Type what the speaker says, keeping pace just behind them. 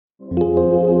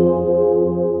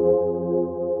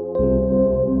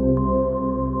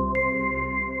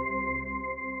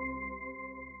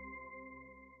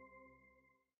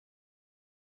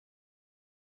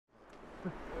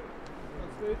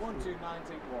One, two, 9,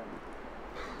 take 1.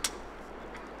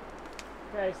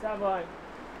 Okay, stand by.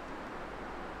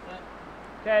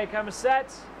 Okay, camera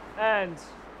set, and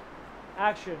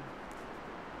action.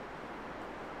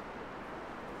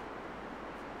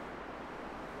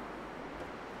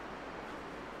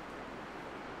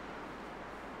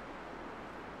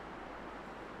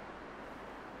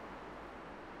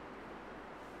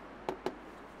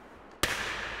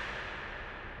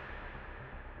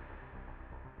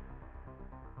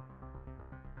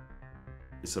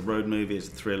 It's a road movie, it's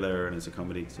a thriller, and it's a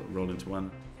comedy sort of rolled into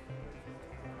one.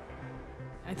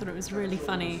 I thought it was really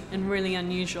funny and really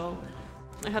unusual.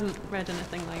 I hadn't read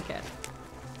anything like it.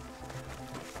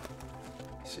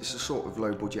 It's a sort of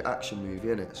low-budget action movie,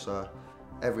 isn't it? So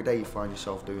every day you find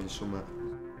yourself doing something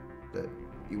that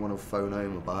you want to phone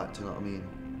home about, do you know what I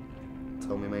mean?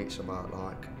 Tell my mates about,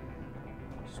 like,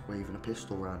 just waving a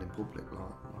pistol around in public,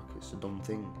 like it's a dumb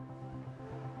thing.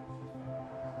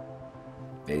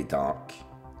 Very dark,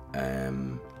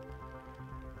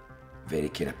 very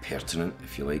kind of pertinent,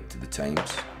 if you like, to the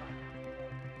times.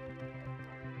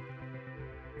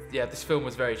 Yeah, this film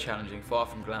was very challenging, far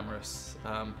from glamorous.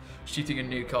 Shooting in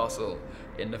Newcastle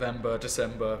in November,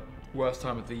 December, worst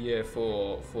time of the year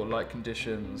for light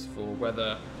conditions, for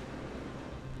weather.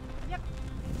 Yep.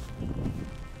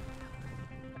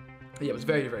 Yeah, it was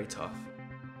very, very tough.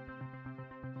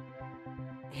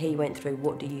 He went through,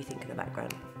 what do you think of the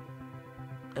background?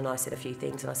 And I said a few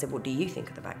things, and I said, what do you think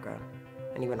of the background?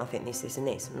 And he went, I think this, this, and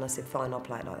this. And I said, fine, I'll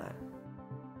play it like that.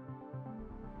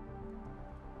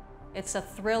 It's a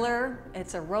thriller,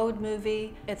 it's a road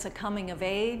movie, it's a coming of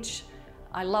age.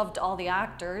 I loved all the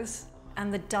actors,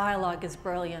 and the dialogue is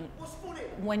brilliant.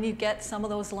 When you get some of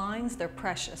those lines, they're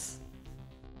precious.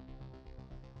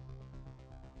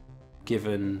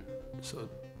 Given sort of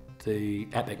the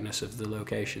epicness of the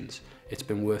locations, it's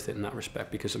been worth it in that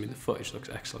respect because, I mean, the footage looks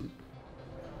excellent.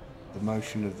 The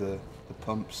motion of the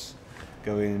pumps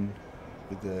going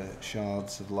with the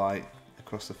shards of light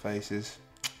across the faces.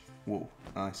 Whoa,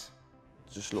 nice.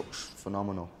 It just looks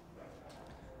phenomenal.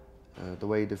 The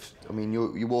way I mean,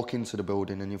 you walk into the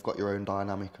building and you've got your own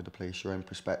dynamic of the place, your own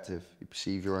perspective. You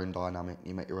perceive your own dynamic,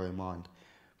 you make your own mind.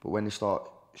 But when you start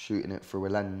shooting it through a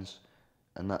lens,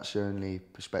 and that's the only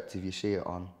perspective you see it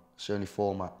on, it's the only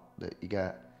format that you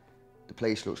get, the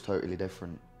place looks totally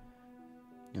different.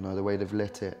 You know, the way they've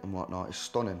lit it and whatnot is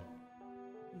stunning.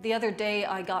 The other day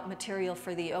I got material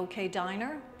for the OK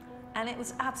Diner, and it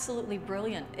was absolutely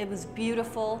brilliant. It was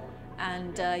beautiful,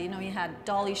 and you know, you had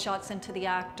dolly shots into the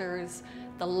actors,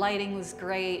 the lighting was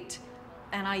great,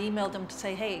 and I emailed them to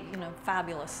say, hey, you know,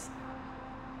 fabulous.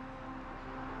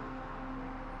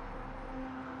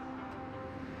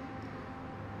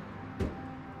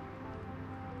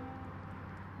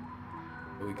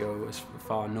 We go as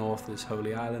far north as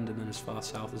Holy Island, and then as far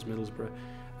south as Middlesbrough,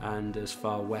 and as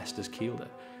far west as Kielder.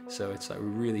 So it's like we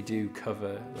really do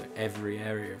cover like every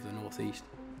area of the northeast.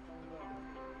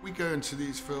 We go into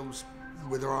these films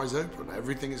with our eyes open.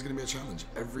 Everything is going to be a challenge.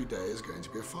 Every day is going to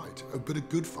be a fight, but a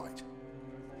good fight.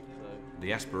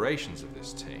 The aspirations of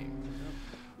this team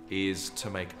is to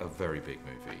make a very big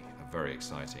movie, a very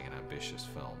exciting and ambitious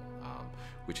film,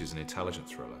 which is an intelligent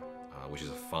thriller, which is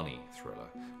a funny thriller,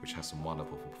 which has some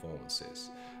wonderful performances.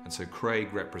 And so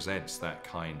Craig represents that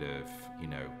kind of, you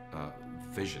know,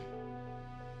 vision.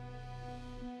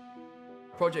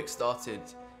 The project started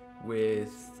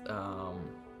with,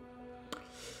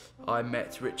 I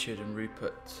met Richard and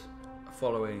Rupert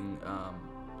following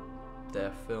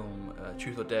their film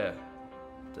Truth or Dare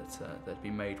that'd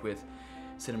been made with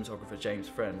cinematographer James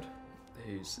Friend,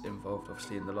 who's involved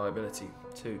obviously in the Liability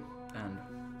too. And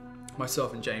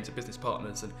myself and James are business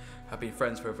partners and have been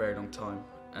friends for a very long time.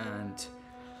 And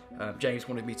James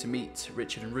wanted me to meet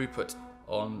Richard and Rupert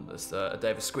on a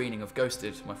day of a screening of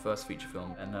Ghosted, my first feature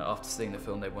film. And after seeing the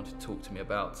film, they wanted to talk to me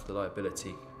about the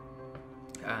Liability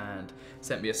and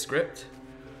sent me a script,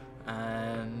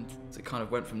 and it kind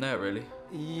of went from there, really.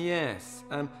 Yes,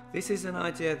 this is an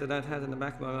idea that I'd had in the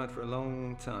back of my mind for a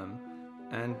long time,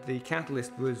 and the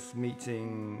catalyst was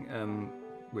meeting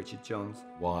Richard Johns.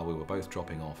 While we were both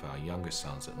dropping off our youngest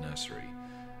sons at nursery,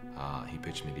 he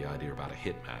pitched me the idea about a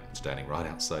hitman standing right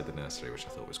outside the nursery, which I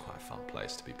thought was quite a fun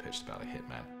place to be pitched about a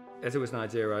hitman. As it was an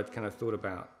idea I'd kind of thought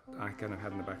about, I kind of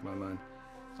had in the back of my mind.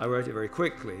 I wrote it very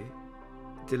quickly,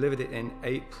 delivered it in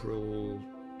April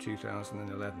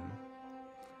 2011,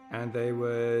 and they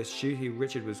were shooting,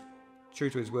 Richard was true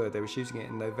to his word, they were shooting it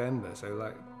in November, so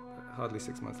like hardly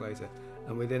 6 months later.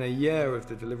 And within a year of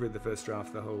the delivery of the first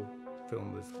draft, the whole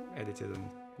film was edited and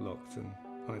locked and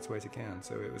on its way to Cannes.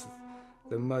 So it was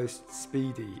the most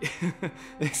speedy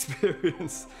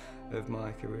experience of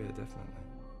my career, definitely.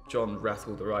 John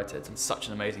Rathwell, the writer, did such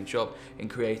an amazing job in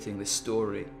creating this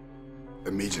story.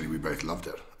 Immediately we both loved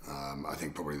it. I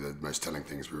think probably the most telling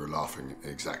thing is we were laughing in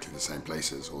exactly the same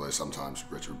places, although sometimes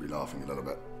Richard would be laughing a little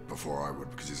bit before I would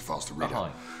because he's a faster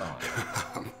reader.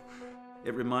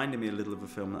 It reminded me a little of a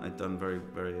film that I'd done very,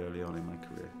 very early on in my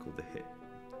career called The Hit.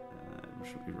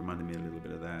 It reminded me a little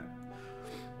bit of that,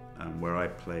 where I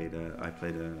played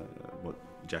what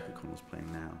Jack O'Connell's playing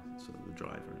now, sort of the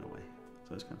driver in a way.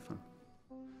 So it's kind of fun.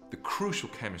 The crucial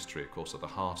chemistry, of course, at the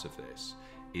heart of this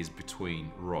is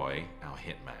between Roy, our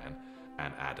hitman,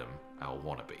 and Adam, our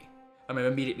wannabe. I mean,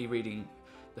 immediately reading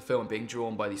the film, being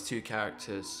drawn by these two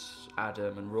characters,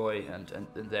 Adam and Roy, and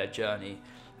their journey,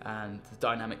 and the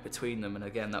dynamic between them. And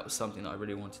again, that was something that I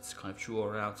really wanted to kind of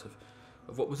draw out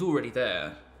of what was already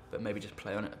there, but maybe just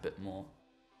play on it a bit more.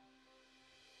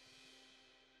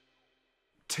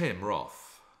 Tim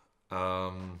Roth.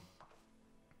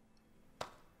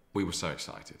 We were so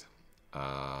excited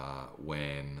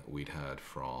when we'd heard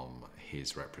from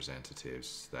his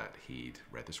representatives that he'd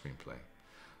read the screenplay,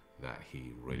 that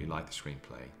he really liked the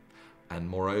screenplay, and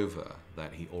moreover,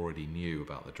 that he already knew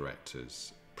about the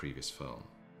director's previous film.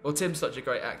 Well, Tim's such a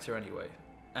great actor anyway,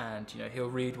 and you know, he'll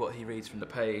read what he reads from the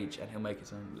page and he'll make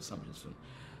his own assumptions from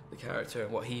the character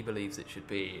and what he believes it should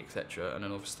be, etc. And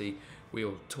then obviously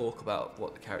we'll talk about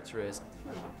what the character is.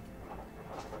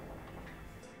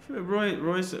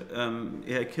 Roy's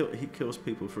he kills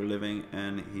people for a living,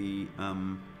 and he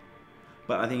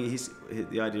but I think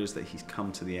the idea is that he's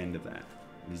come to the end of that.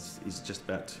 He's just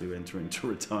about to enter into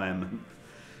retirement,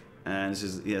 and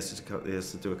he has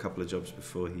to do a couple of jobs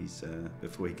before he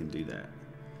can do that.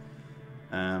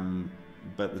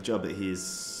 But the job that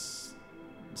he's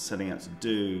setting out to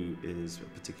do is a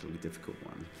particularly difficult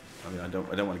one. I mean, I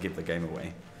don't want to give the game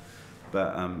away,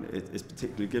 but it's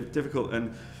particularly difficult.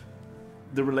 And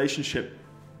the relationship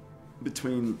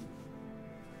between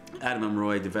Adam and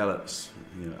Roy develops,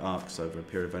 arcs over a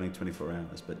period of only 24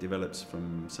 hours, but develops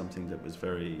from something that was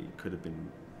could have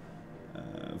been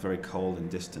very cold and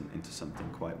distant into something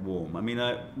quite warm. I mean,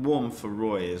 warm for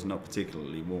Roy is not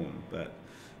particularly warm, but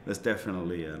there's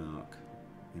definitely an arc,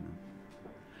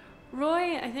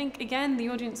 Roy, I think, again, the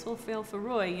audience will feel for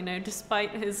Roy,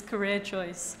 despite his career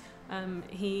choice.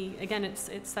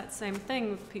 It's that same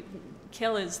thing with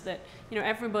killers that,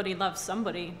 everybody loves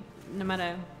somebody, no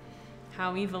matter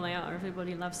how evil they are.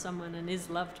 Everybody loves someone and is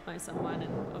loved by someone,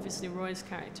 and obviously Roy's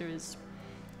character is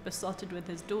besotted with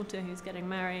his daughter who's getting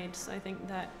married. So I think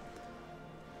that,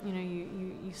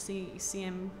 you see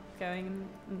him going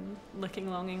and looking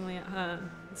longingly at her.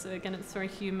 So again, it's very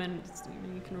human.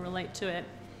 You can relate to it,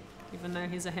 even though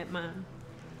he's a hitman.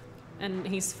 And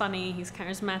he's funny, he's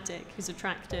charismatic, he's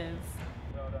attractive.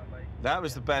 That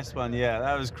was the best one, yeah,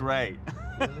 that was great.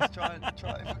 Let's try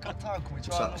if we've got time, can we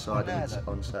try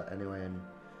on set anyway, and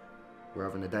we're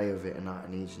having a day of it and that,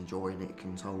 and he's enjoying it,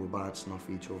 can tell we're bad snuff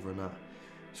each other and that.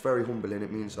 It's very humbling.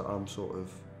 It means that I'm sort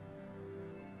of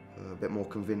a bit more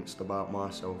convinced about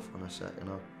myself on a set,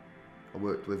 I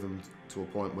worked with him to a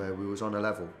point where we was on a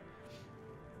level.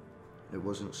 It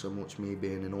wasn't so much me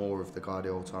being in awe of the guy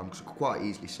the whole time, because I could quite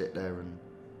easily sit there and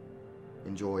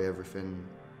enjoy everything,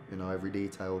 every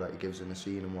detail that he gives in the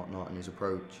scene and whatnot, and his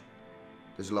approach.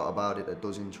 There's a lot about it that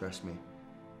does interest me,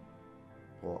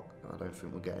 but I don't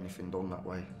think we'll get anything done that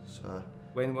way. So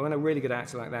when a really good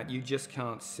actor like that, you just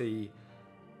can't see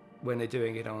when they're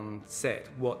doing it on set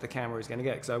what the camera is going to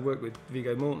get. Because I worked with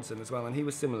Viggo Mortensen as well, and he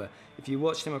was similar. If you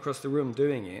watched him across the room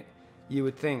doing it, you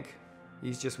would think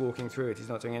he's just walking through it, he's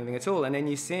not doing anything at all. And then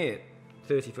you see it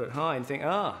 30 foot high and think,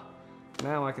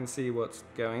 now I can see what's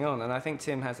going on. And I think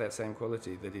Tim has that same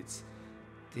quality, that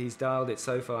he's dialed it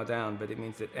so far down, but it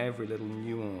means that every little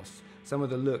nuance, some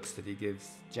of the looks that he gives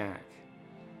Jack,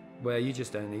 where you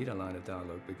just don't need a line of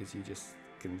dialogue because you just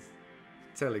can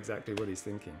tell exactly what he's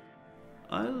thinking.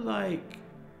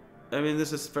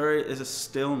 There's a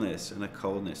stillness and a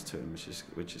coldness to him,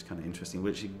 which is kind of interesting,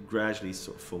 which he gradually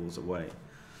sort of falls away.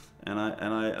 And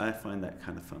I find that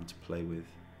kind of fun to play with.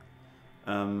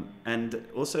 And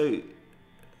also,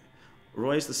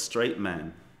 Roy's the straight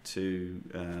man to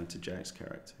Jack's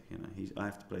character. I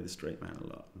have to play the straight man a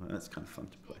lot. That's kind of fun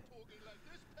to play.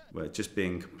 Where just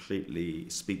being completely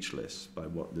speechless by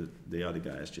what the other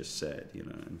guy has just said,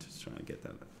 and just trying to get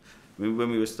that. I mean, when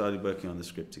we started working on the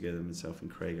script together, myself and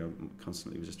Craig, I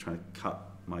constantly was just trying to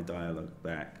cut my dialogue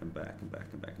back and back and back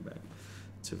and back and back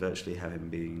to virtually have him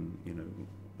being,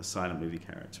 a silent movie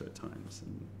character at times,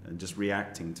 and just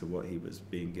reacting to what he was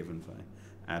being given by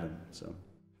Adam. So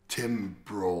Tim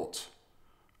brought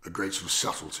a great sort of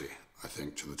subtlety, I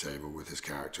think, to the table with his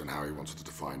character and how he wanted to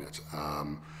define it.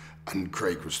 And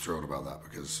Craig was thrilled about that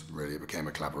because really it became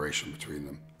a collaboration between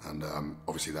them. And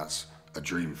obviously that's a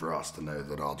dream for us to know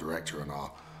that our director and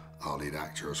our lead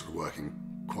actor are sort of working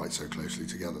quite so closely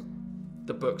together.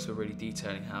 The books are really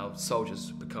detailing how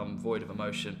soldiers become void of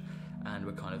emotion and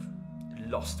were kind of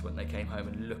lost when they came home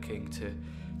and looking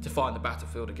to find the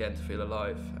battlefield again, to feel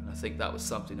alive. And I think that was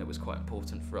something that was quite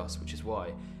important for us, which is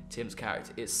why Tim's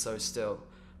character is so still,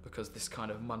 because this kind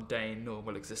of mundane,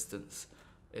 normal existence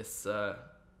is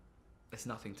it's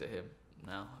nothing to him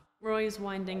now. Roy's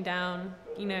winding down.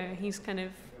 You know, he's kind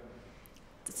of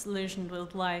disillusioned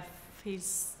with life.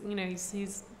 He's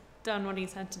done what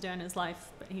he's had to do in his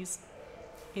life, but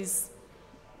he's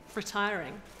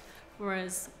retiring.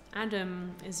 Whereas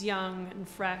Adam is young and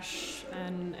fresh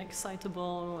and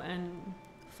excitable and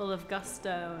full of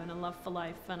gusto and a love for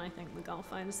life, and I think the girl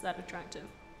finds that attractive.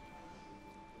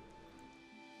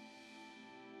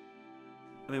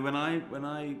 I mean, when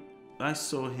I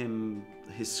saw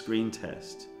his screen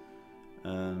test,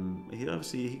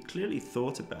 he clearly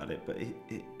thought about it,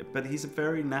 but he's a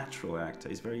very natural actor.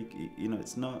 He's very,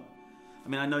 it's not. I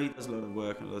mean, I know he does a lot of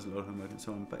work and does a lot of homework and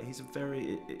so on, but he's a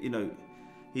very,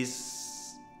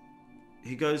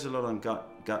 he goes a lot on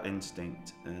gut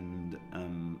instinct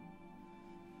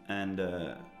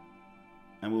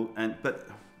but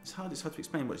it's hard to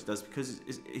explain what he does because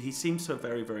he seems so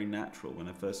very, very natural when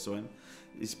I first saw him.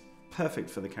 He's perfect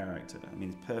for the character. I mean,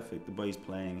 it's perfect. The way he's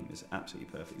playing is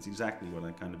absolutely perfect. It's exactly what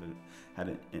I kind of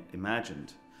had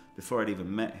imagined before I'd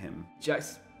even met him.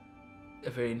 Jack's a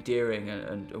very endearing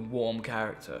and warm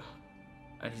character,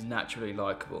 and he's naturally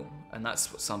likeable, and that's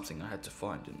something I had to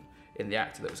find in the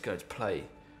actor that was going to play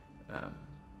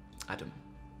Adam.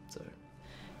 So,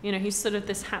 he's sort of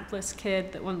this hapless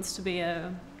kid that wants to be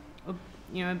a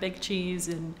big cheese,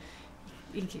 and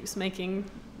he keeps making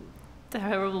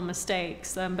terrible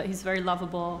mistakes, but he's very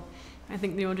lovable. I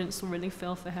think the audience will really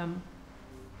feel for him,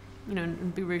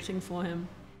 and be rooting for him.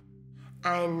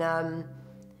 And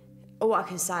all I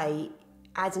can say,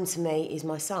 Adam to me is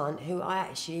my son, who I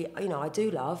actually, I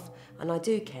do love and I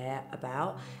do care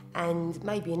about. And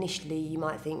maybe initially you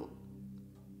might think,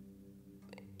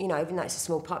 even though it's a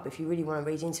small part, but if you really want to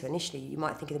read into it initially, you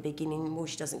might think in the beginning, well,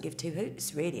 she doesn't give two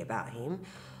hoots really about him.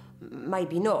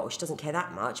 Maybe not, she doesn't care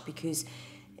that much because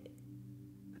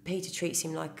Peter treats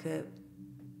him like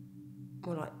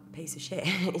more like a piece of shit.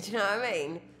 Do you know what I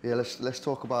mean? Yeah, let's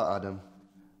talk about Adam.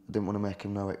 I didn't want to make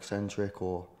him no eccentric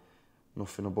or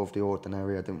nothing above the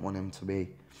ordinary. I didn't want him to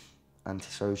be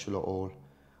antisocial at all.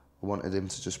 I wanted him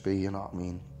to just be,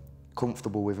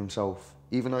 comfortable with himself.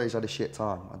 Even though he's had a shit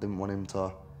time, I didn't want him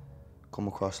to come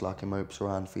across like he mopes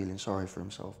around feeling sorry for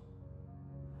himself.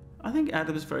 I think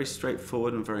Adam's very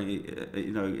straightforward and very,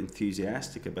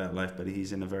 enthusiastic about life, but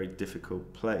he's in a very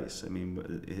difficult place. I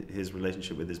mean, his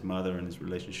relationship with his mother and his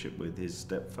relationship with his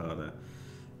stepfather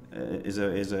is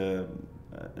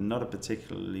not a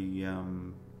particularly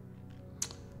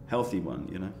healthy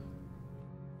one,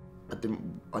 I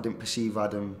didn't perceive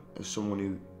Adam as someone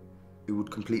who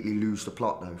would completely lose the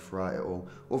plot though throughout it all.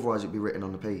 Otherwise, it'd be written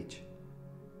on the page.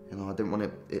 I didn't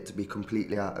want it to be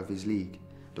completely out of his league.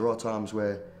 There are times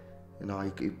where,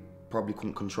 he probably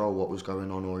couldn't control what was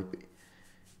going on, or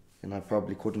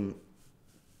probably couldn't.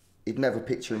 He'd never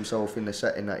picture himself in the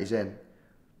setting that he's in.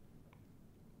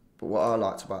 But what I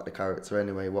liked about the character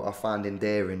anyway, what I found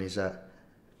endearing is that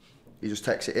he just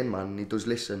takes it in, man, and he does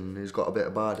listen, and he's got a bit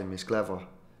about him, he's clever.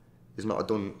 He's not a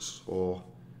dunce, or,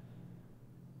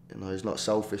 he's not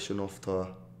selfish enough to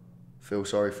feel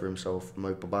sorry for himself and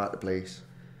mope about the place.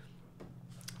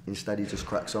 Instead, he just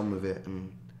cracks on with it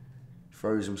and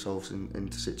throws himself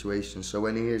into situations. So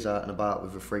when he is out and about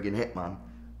with a friggin' hitman,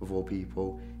 of all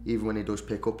people, even when he does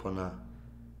pick up on that,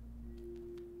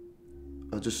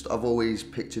 I've always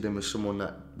pictured him as someone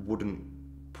that wouldn't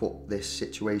put these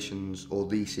situations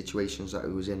that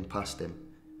he was in past him.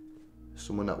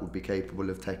 Someone that would be capable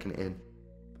of taking it in.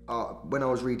 When I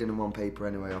was reading him on paper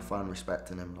anyway, I found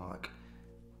respect in him,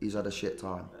 he's had a shit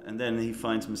time. And then he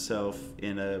finds himself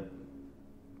in a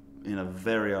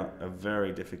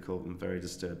very difficult and very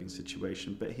disturbing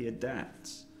situation, but he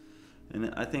adapts.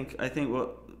 And I think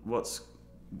what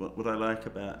I like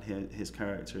about his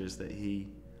character is that he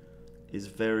is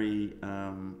very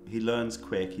he learns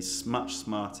quick. He's much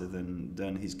smarter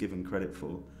than he's given credit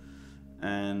for,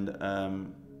 and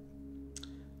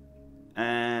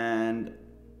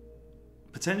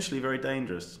potentially very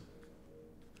dangerous.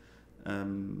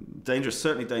 dangerous,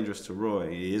 certainly dangerous to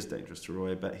Roy. He is dangerous to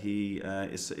Roy, but he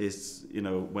is you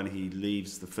know, when he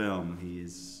leaves the film,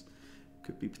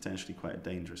 could be potentially quite a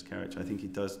dangerous character. I think he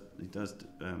does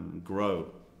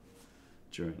grow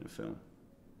during the film.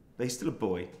 But he's still a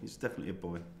boy. He's definitely a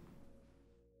boy.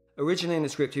 Originally in the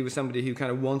script, he was somebody who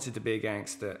kind of wanted to be a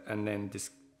gangster and then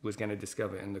was going to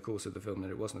discover in the course of the film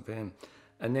that it wasn't for him.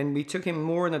 And then we took him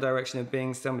more in the direction of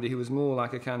being somebody who was more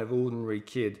like a kind of ordinary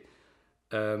kid,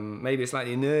 maybe a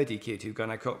slightly nerdy kid who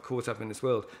kind of got caught up in this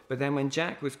world. But then when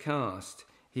Jack was cast,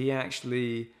 he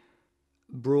actually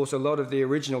brought a lot of the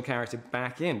original character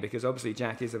back in, because obviously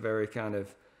Jack is a very kind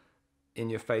of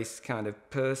in-your-face kind of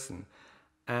person.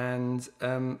 And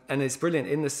it's brilliant.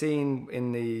 In the scene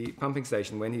in the pumping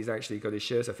station when he's actually got his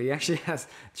shirt off, he actually has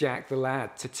Jack the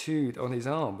Lad tattooed on his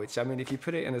arm, which, I mean, if you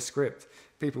put it in a script,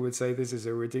 people would say this is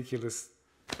a ridiculous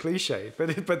cliche,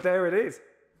 but there it is.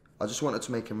 I just wanted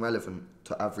to make him relevant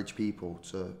to average people,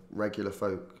 to regular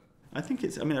folk. I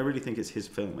really think it's his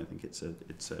film. I think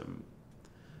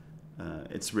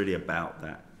it's really about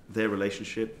their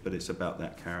relationship, but it's about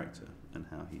that character and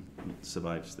how he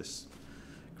survives this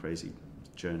crazy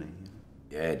journey.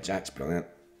 Yeah, Jack's brilliant,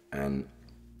 and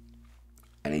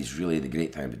he's really, the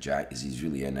great thing about Jack is he's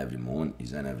really in every moment,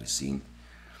 he's in every scene,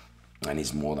 and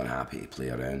he's more than happy to play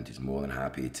around. He's more than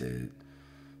happy to,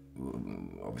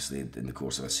 obviously in the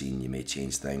course of a scene you may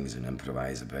change things and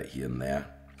improvise a bit here and there,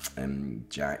 and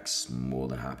Jack's more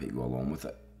than happy to go along with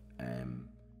it.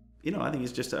 You know, I think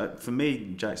it's just, for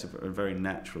me, Jack's a very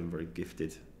natural and very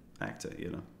gifted actor, you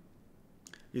know.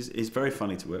 He's very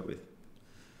funny to work with.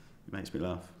 It makes me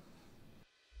laugh.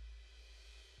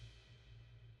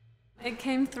 It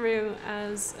came through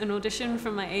as an audition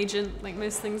from my agent, like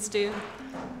most things do.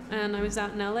 And I was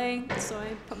out in LA, so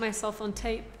I put myself on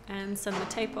tape and sent the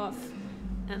tape off,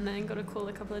 and then got a call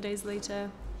a couple of days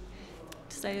later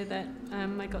to say that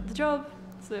I got the job.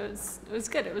 So it was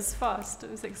good, it was fast, it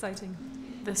was exciting.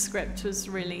 The script was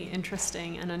really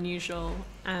interesting and unusual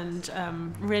and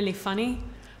really funny.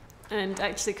 And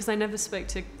actually, because I never spoke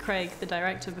to Craig, the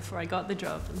director, before I got the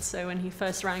job, and so when he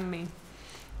first rang me,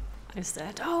 I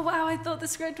said, "Oh wow, I thought the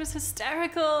script was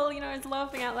hysterical." You know, I was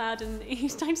laughing out loud, and I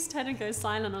just had to go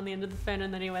silent on the end of the phone,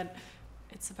 and then he went,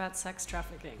 "It's about sex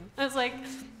trafficking." I was like,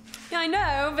 "Yeah, I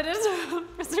know, but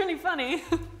it's really funny."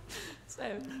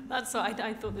 So that's why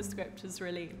I thought the script was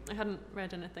really, I hadn't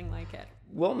read anything like it.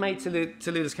 What made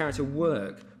Talulah's character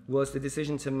work was the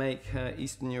decision to make her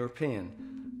Eastern European,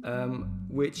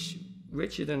 which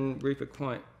Richard and Rupert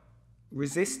quite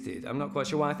resisted. I'm not quite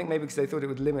sure why. I think maybe because they thought it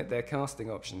would limit their casting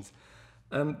options.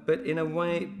 But in a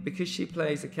way, because she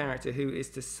plays a character who is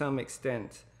to some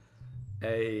extent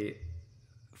a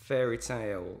fairy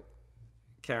tale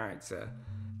character,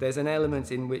 there's an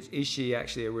element in which, is she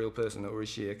actually a real person, or is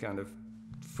she a kind of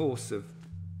force of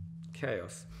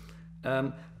chaos?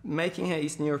 Making her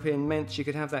Eastern European meant she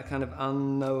could have that kind of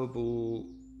unknowable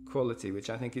quality, which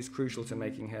I think is crucial to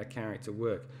making her character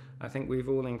work. I think we've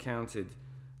all encountered,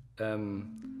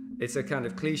 it's a kind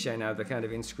of cliche now, the kind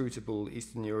of inscrutable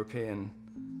Eastern European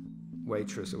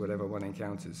waitress or whatever one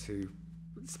encounters who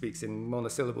speaks in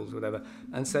monosyllables or whatever.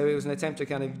 And so it was an attempt to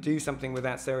kind of do something with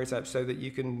that stereotype so that you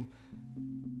can,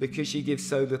 because she gives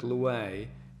so little away,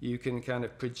 you can kind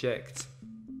of project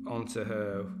onto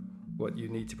her what you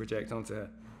need to project onto her.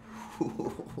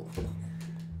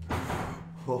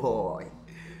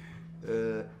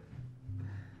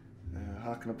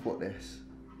 How can I put this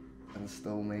and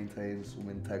still maintain some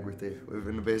integrity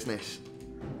within the business?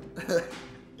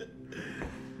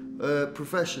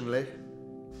 Professionally,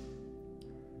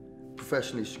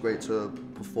 she's great to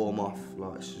perform off.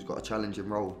 Like, she's got a challenging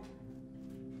role,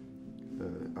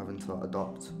 having to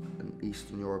adopt an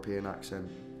Eastern European accent.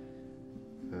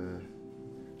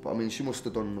 But I mean, she must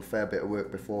have done a fair bit of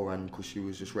work beforehand, because she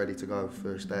was just ready to go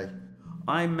first day.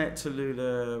 I met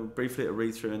Talulah briefly at a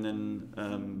read-through, and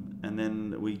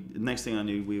then next thing I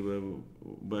knew, we were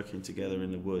working together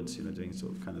in the woods, you know, doing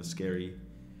sort of kind of scary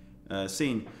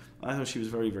scene. I thought she was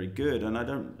very, very good, and I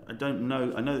don't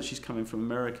know. I know that she's coming from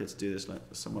America to do this, like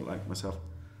somewhat like myself.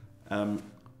 And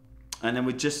then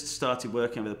we just started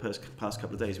working over the past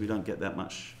couple of days. We don't get that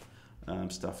much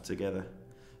stuff together,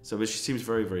 but she seems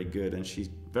very, very good, and she's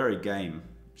very game.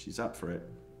 She's up for it,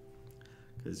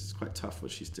 because it's quite tough what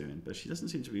she's doing, but she doesn't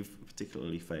seem to be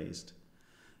particularly fazed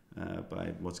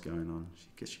by what's going on.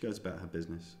 She goes about her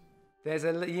business. There's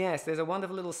a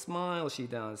wonderful little smile she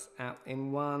does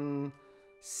in one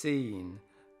scene,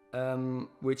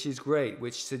 which is great,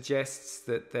 which suggests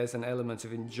that there's an element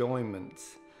of enjoyment,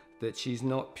 that she's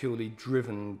not purely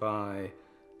driven by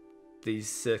these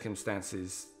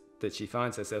circumstances that she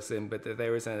finds herself in, but that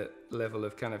there is a level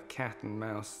of kind of cat and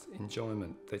mouse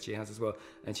enjoyment that she has as well.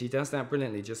 And she does that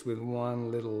brilliantly, just with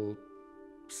one little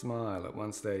smile at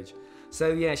one stage.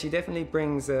 So yeah, she definitely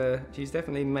brings she's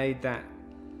definitely made that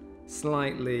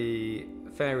slightly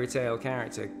fairy tale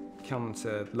character come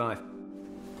to life.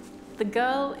 The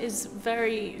girl is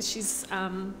she's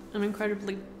an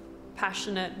incredibly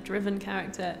passionate, driven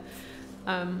character.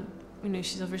 You know,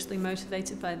 she's obviously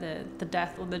motivated by the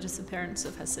death or the disappearance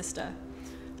of her sister.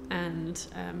 And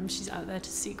she's out there to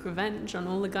seek revenge on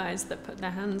all the guys that put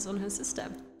their hands on her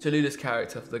sister. Talulah's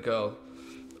character, the girl,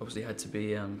 obviously had to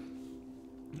be,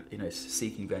 you know,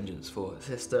 seeking vengeance for her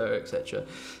sister, etc.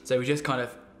 So we just kind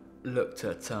of looked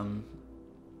at some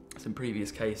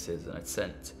previous cases, and I'd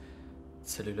sent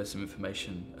Talulah some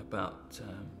information about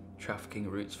trafficking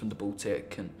routes from the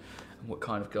Baltic and what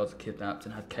kind of girls are kidnapped,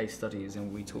 and had case studies,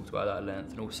 and we talked about that at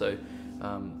length, and also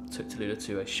took Talulah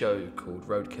to a show called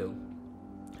Roadkill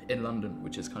in London,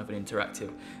 which is kind of an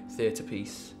interactive theatre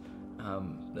piece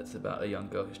that's about a young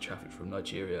girl who's trafficked from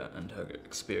Nigeria and her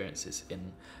experiences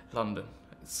in London.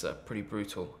 It's pretty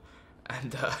brutal,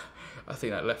 and I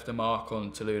think that left a mark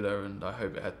on Talulah, and I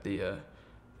hope it had the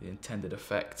intended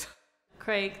effect.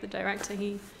 Craig, the director,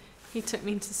 he took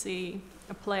me to see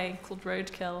a play called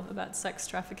Roadkill about sex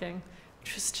trafficking,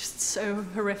 which was just so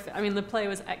horrific. I mean, the play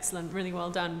was excellent, really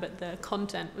well done, but the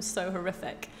content was so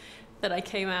horrific that I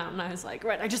came out and I was like,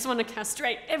 right, I just want to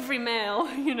castrate every male,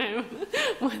 you know,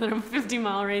 within a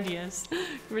 50-mile radius.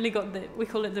 Really got we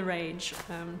call it the rage,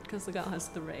 because the girl has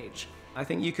the rage. I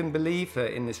think you can believe her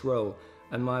in this role,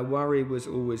 and my worry was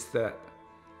always that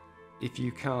if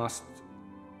you cast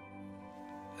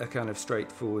a kind of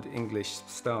straightforward English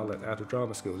starlet out of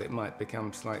drama school, it might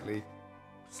become slightly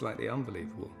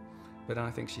unbelievable. But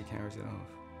I think she carries it off.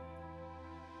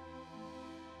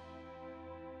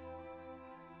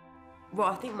 Well,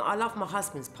 I think I love my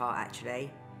husband's part,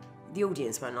 actually. The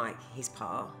audience won't like his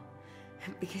part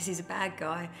because he's a bad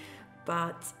guy,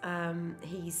 but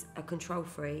he's a control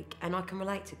freak, and I can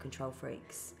relate to control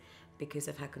freaks because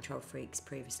I've had control freaks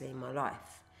previously in my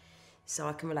life. So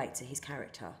I can relate to his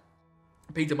character.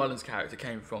 Peter Mullan's character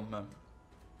came from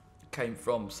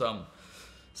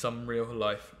some real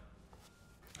life,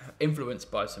 influenced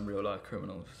by some real life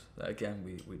criminals that again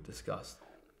we've discussed.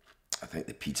 I think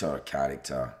the Peter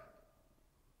character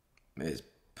is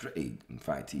pretty, in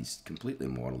fact he's completely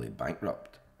morally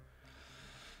bankrupt,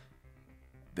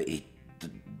 but he's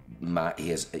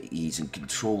in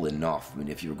control enough. I mean,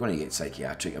 if you were going to get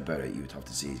psychiatric about it, you would have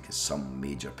to say it's some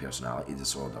major personality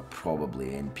disorder, probably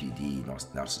NPD,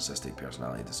 narcissistic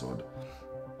personality disorder.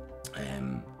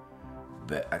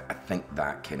 But I think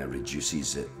that kind of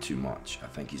reduces it too much. I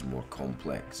think he's more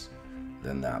complex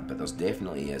than that. But there's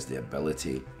definitely is the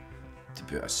ability to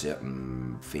put a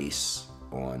certain face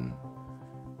on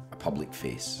a public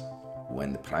face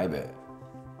when the private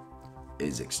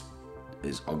is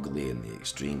ugly in the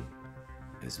extreme,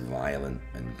 is violent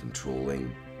and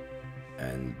controlling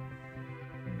and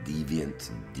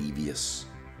deviant and devious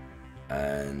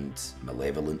and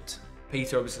malevolent.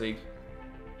 Peter obviously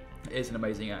is an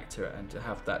amazing actor, and to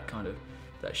have that kind of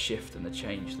that shift and the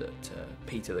change that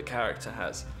Peter the character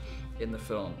has in the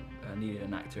film, needed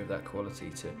an actor of that quality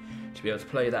to be able to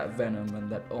play that venom and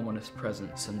that ominous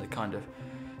presence and the kind of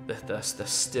the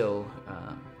still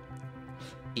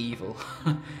evil,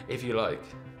 if you like,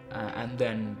 and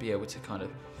then be able to kind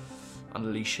of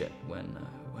unleash it when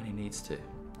he needs to.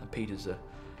 And Peter's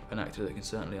an actor that can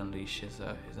certainly unleash his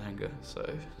anger. So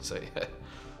yeah.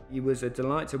 He was a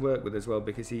delight to work with as well,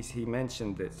 because he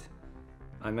mentioned that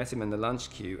I met him in the lunch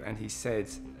queue, and he said,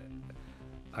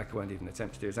 I won't even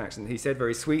attempt to do his accent. He said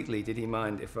very sweetly, did he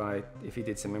mind if he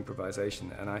did some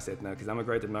improvisation? And I said no, because I'm a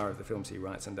great admirer of the films he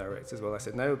writes and directs as well. I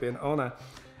said no, it would be an honour.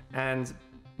 And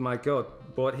my God,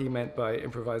 what he meant by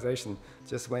improvisation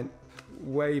just went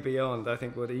way beyond, I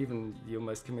think, what even your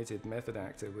most committed method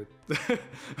actor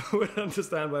would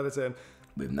understand by the term.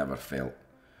 We've never felt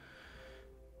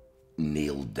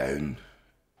nailed down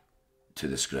to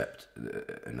the script,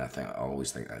 and I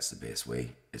always think that's the best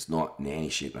way. It's not in any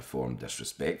shape or form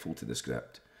disrespectful to the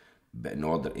script, but in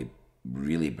order to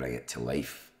really bring it to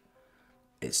life,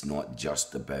 it's not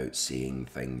just about saying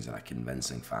things in a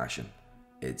convincing fashion.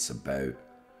 It's about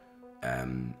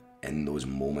in those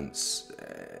moments,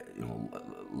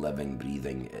 living,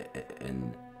 breathing,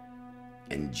 and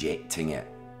injecting it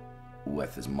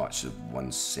with as much of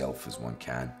oneself as one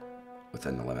can,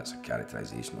 within the limits of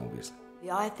characterisation, obviously.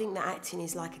 Yeah, I think that acting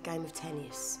is like a game of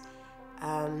tennis.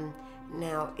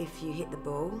 Now, if you hit the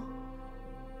ball,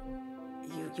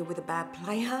 you're with a bad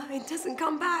player, it doesn't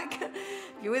come back. If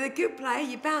you're with a good player,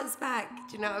 you bounce back.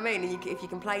 Do you know what I mean? And if you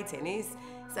can play tennis,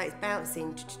 so it's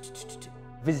bouncing.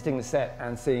 Visiting the set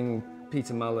and seeing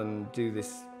Peter Mullan do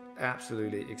this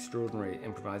absolutely extraordinary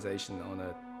improvisation on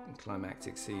a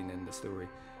climactic scene in the story,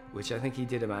 which I think he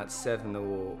did about 7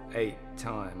 or 8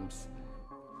 times,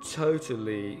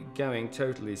 going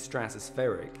totally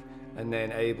stratospheric, and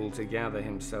then able to gather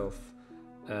himself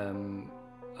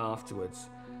afterwards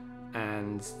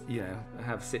and, you know,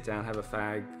 sit down, have a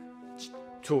fag,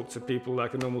 talk to people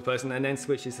like a normal person, and then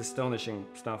switch his astonishing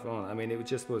stuff on. I mean, it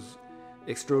just was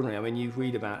extraordinary. I mean, you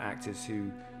read about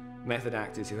method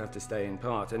actors who have to stay in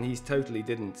part, and he totally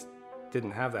didn't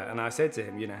have that. And I said to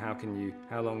him, you know,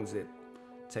 how long does it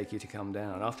take you to come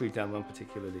down? After he'd done one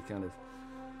particularly kind of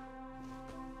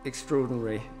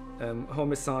extraordinary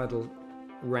homicidal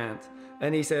rant,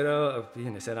 and he said,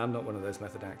 I'm not one of those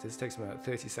method actors. It takes me about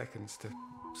 30 seconds to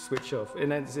switch off.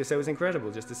 And then, so it was incredible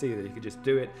just to see that he could just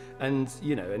do it, and,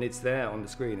 you know, and it's there on the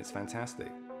screen. It's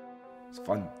fantastic. It's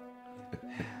fun.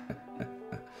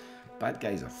 Bad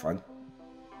guys are fun.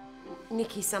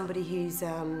 Nikki's somebody who's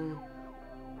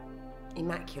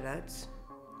immaculate,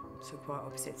 so quite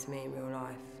opposite to me in real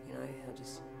life. You know,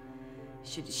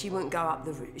 she wouldn't go up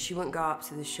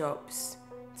to the shops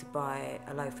to buy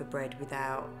a loaf of bread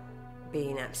without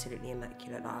being absolutely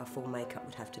immaculate. Like, her full makeup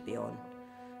would have to be on.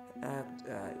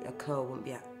 A curl wouldn't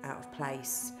be out of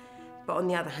place. But on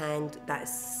the other hand,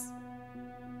 that's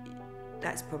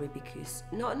probably because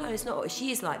it's not.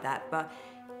 She is like that, but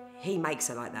he makes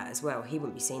her like that as well. He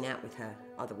wouldn't be seen out with her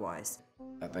otherwise.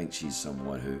 I think she's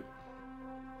someone who,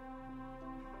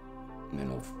 you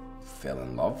know, fell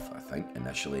in love, I think,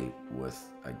 initially with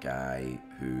a guy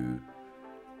who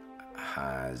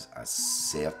has a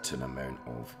certain amount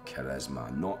of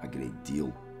charisma, not a great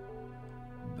deal,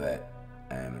 but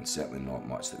and certainly not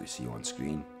much that we see on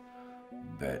screen.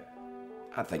 But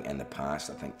I think in the past,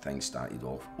 I think things started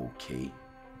off okay.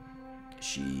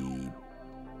 She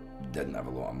didn't have a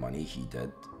lot of money, he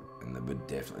did, and there would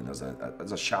definitely,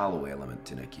 there's a shallow element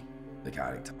to Nikki, the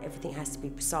character. Everything has to be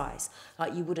precise.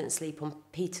 Like, you wouldn't sleep on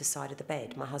Peter's side of the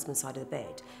bed, my husband's side of the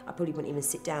bed. I probably wouldn't even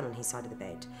sit down on his side of the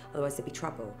bed, otherwise there'd be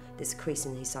trouble. There's a crease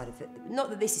in his side of it.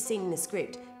 Not that this is seen in the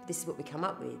script, but this is what we come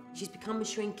up with. She's become a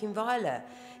shrinking violet.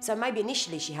 So maybe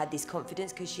initially she had this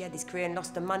confidence because she had this career and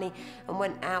lost her money and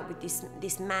went out with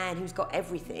this man who's got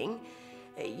everything,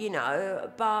 you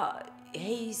know, but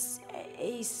he's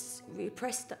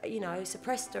repressed, you know,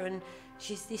 suppressed her, and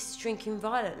she's this shrinking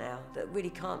violet now that really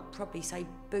can't probably say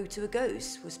boo to a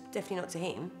goose. Was definitely not to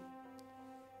him,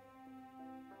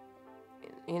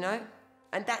 you know,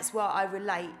 and that's why I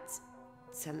relate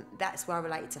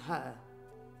to her,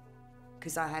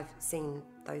 because I have seen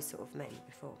those sort of men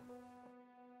before.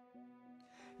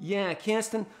 Yeah,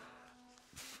 Kirsten,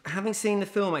 having seen the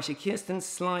film, actually, Kirsten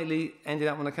slightly ended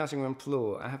up on the cutting room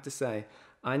floor, I have to say.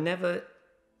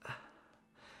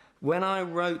 When I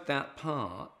wrote that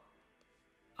part,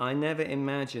 I never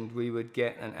imagined we would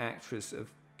get an actress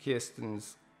of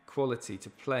Kirsten's quality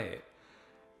to play it.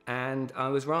 And I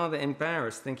was rather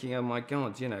embarrassed, thinking, oh my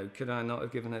God, you know, could I not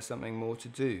have given her something more to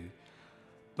do?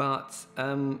 But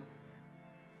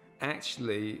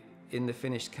actually, in the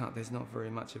finished cut, there's not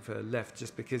very much of her left,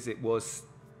 just because it was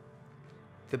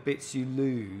the bits you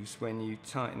lose when you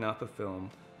tighten up a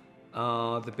film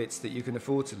are the bits that you can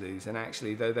afford to lose. And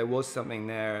actually, though there was something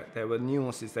there were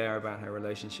nuances there about her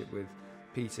relationship with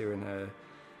Peter and her.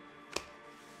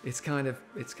 It's kind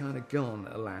of gone,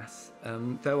 alas.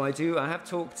 Though I have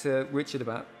talked to Richard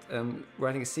about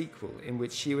writing a sequel in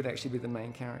which she would actually be the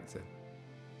main character.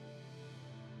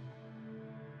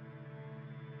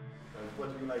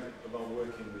 What do you like about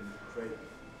working with Craig?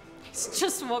 He's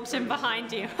just walked in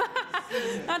behind you.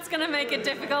 That's going to make it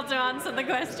difficult to answer the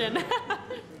question.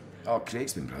 Oh,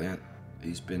 Craig's been brilliant.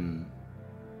 He's been,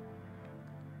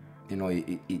 you know,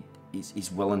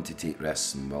 he's willing to take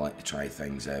risks and willing to try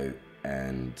things out,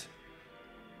 and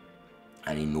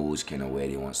he knows kind of where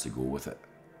he wants to go with it.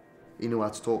 He knew how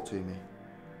to talk to me.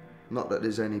 Not that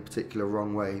there's any particular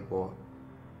wrong way, but,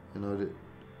 you know,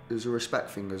 there's a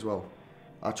respect thing as well.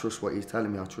 I trust what he's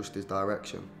telling me, I trust his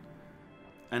direction.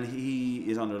 And he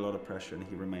is under a lot of pressure, and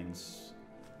he remains,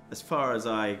 as far as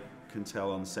I can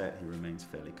tell on set, he remains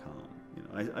fairly calm. You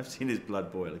know, I've seen his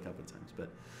blood boil a couple of times, but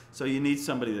so you need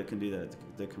somebody that can do that,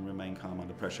 that can remain calm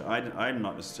under pressure. I'm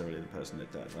not necessarily the person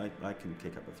that does. I can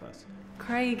kick up a fuss.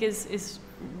 Craig is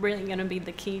really going to be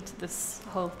the key to this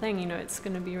whole thing. You know, it's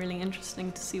going to be really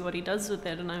interesting to see what he does with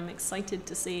it, and I'm excited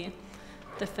to see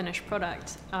the finished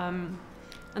product.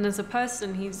 And as a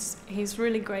person, he's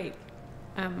really great.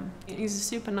 He's a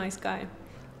super nice guy,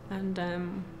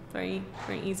 and very,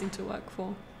 very easy to work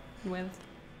with.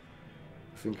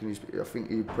 I think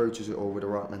he approaches it all with the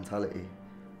right mentality.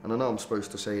 And I know I'm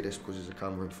supposed to say this because there's a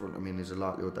camera in front of me and there's a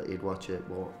likelihood that he'd watch it,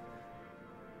 but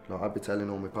like, I'd be telling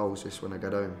all my pals this when I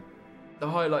get home. The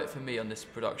highlight for me on this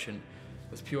production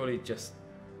was purely just,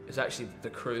 it's actually the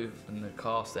crew and the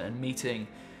cast and meeting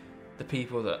the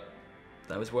people that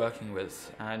I was working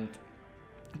with. And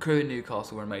the crew in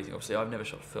Newcastle were amazing. Obviously, I've never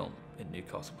shot a film in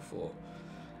Newcastle before,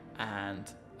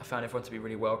 and I found everyone to be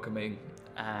really welcoming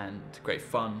and great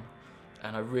fun.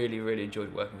 And I really, really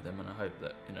enjoyed working with them, and I hope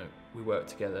that, you know, we work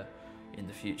together in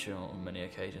the future on many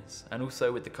occasions. And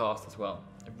also with the cast as well.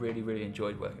 I really, really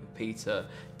enjoyed working with Peter,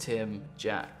 Tim,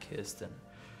 Jack, Kirsten,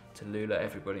 Talulah,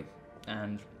 everybody.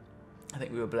 And I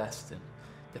think we were blessed in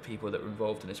the people that were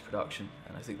involved in this production,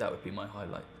 and I think that would be my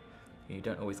highlight. You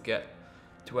don't always get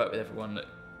to work with everyone that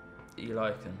you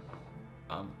like, and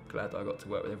I'm glad that I got to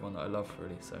work with everyone that I love,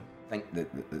 really. So I think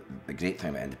the great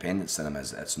thing about independent cinema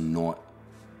is that it's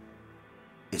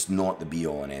not the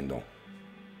be-all and end-all.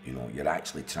 You know, you're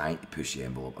actually trying to push the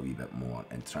envelope a wee bit more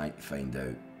and trying to find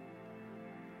out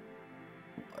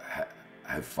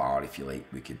how far, if you like,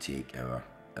 we could take our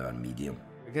medium.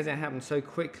 Because it happened so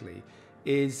quickly,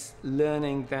 is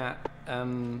learning that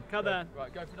Cut there.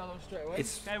 Right, go for another one straight away.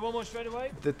 Okay, one more straight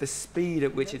away. The speed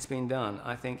at which it's been done,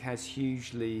 I think, has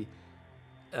hugely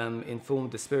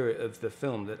informed the spirit of the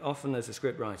film. That often as a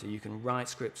scriptwriter, you can write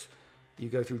scripts, you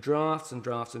go through drafts and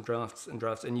drafts and drafts and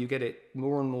drafts, and you get it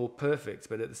more and more perfect,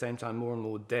 but at the same time more and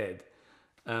more dead.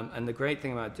 And the great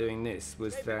thing about doing this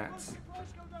was that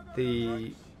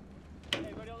the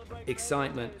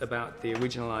excitement about the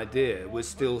original idea was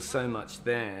still so much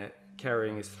there,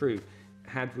 carrying us through.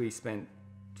 Had we spent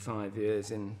 5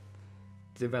 years in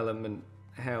development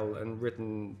hell and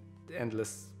written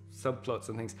endless subplots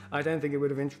and things, I don't think it would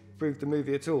have improved the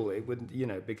movie at all. It wouldn't, you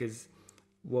know, because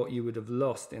what you would have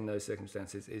lost in those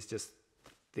circumstances is just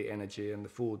the energy and the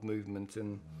forward movement.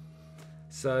 And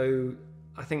so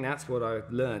I think that's what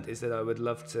I've learned, is that I would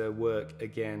love to work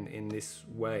again in this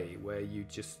way, where you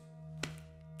just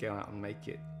go out and make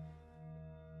it.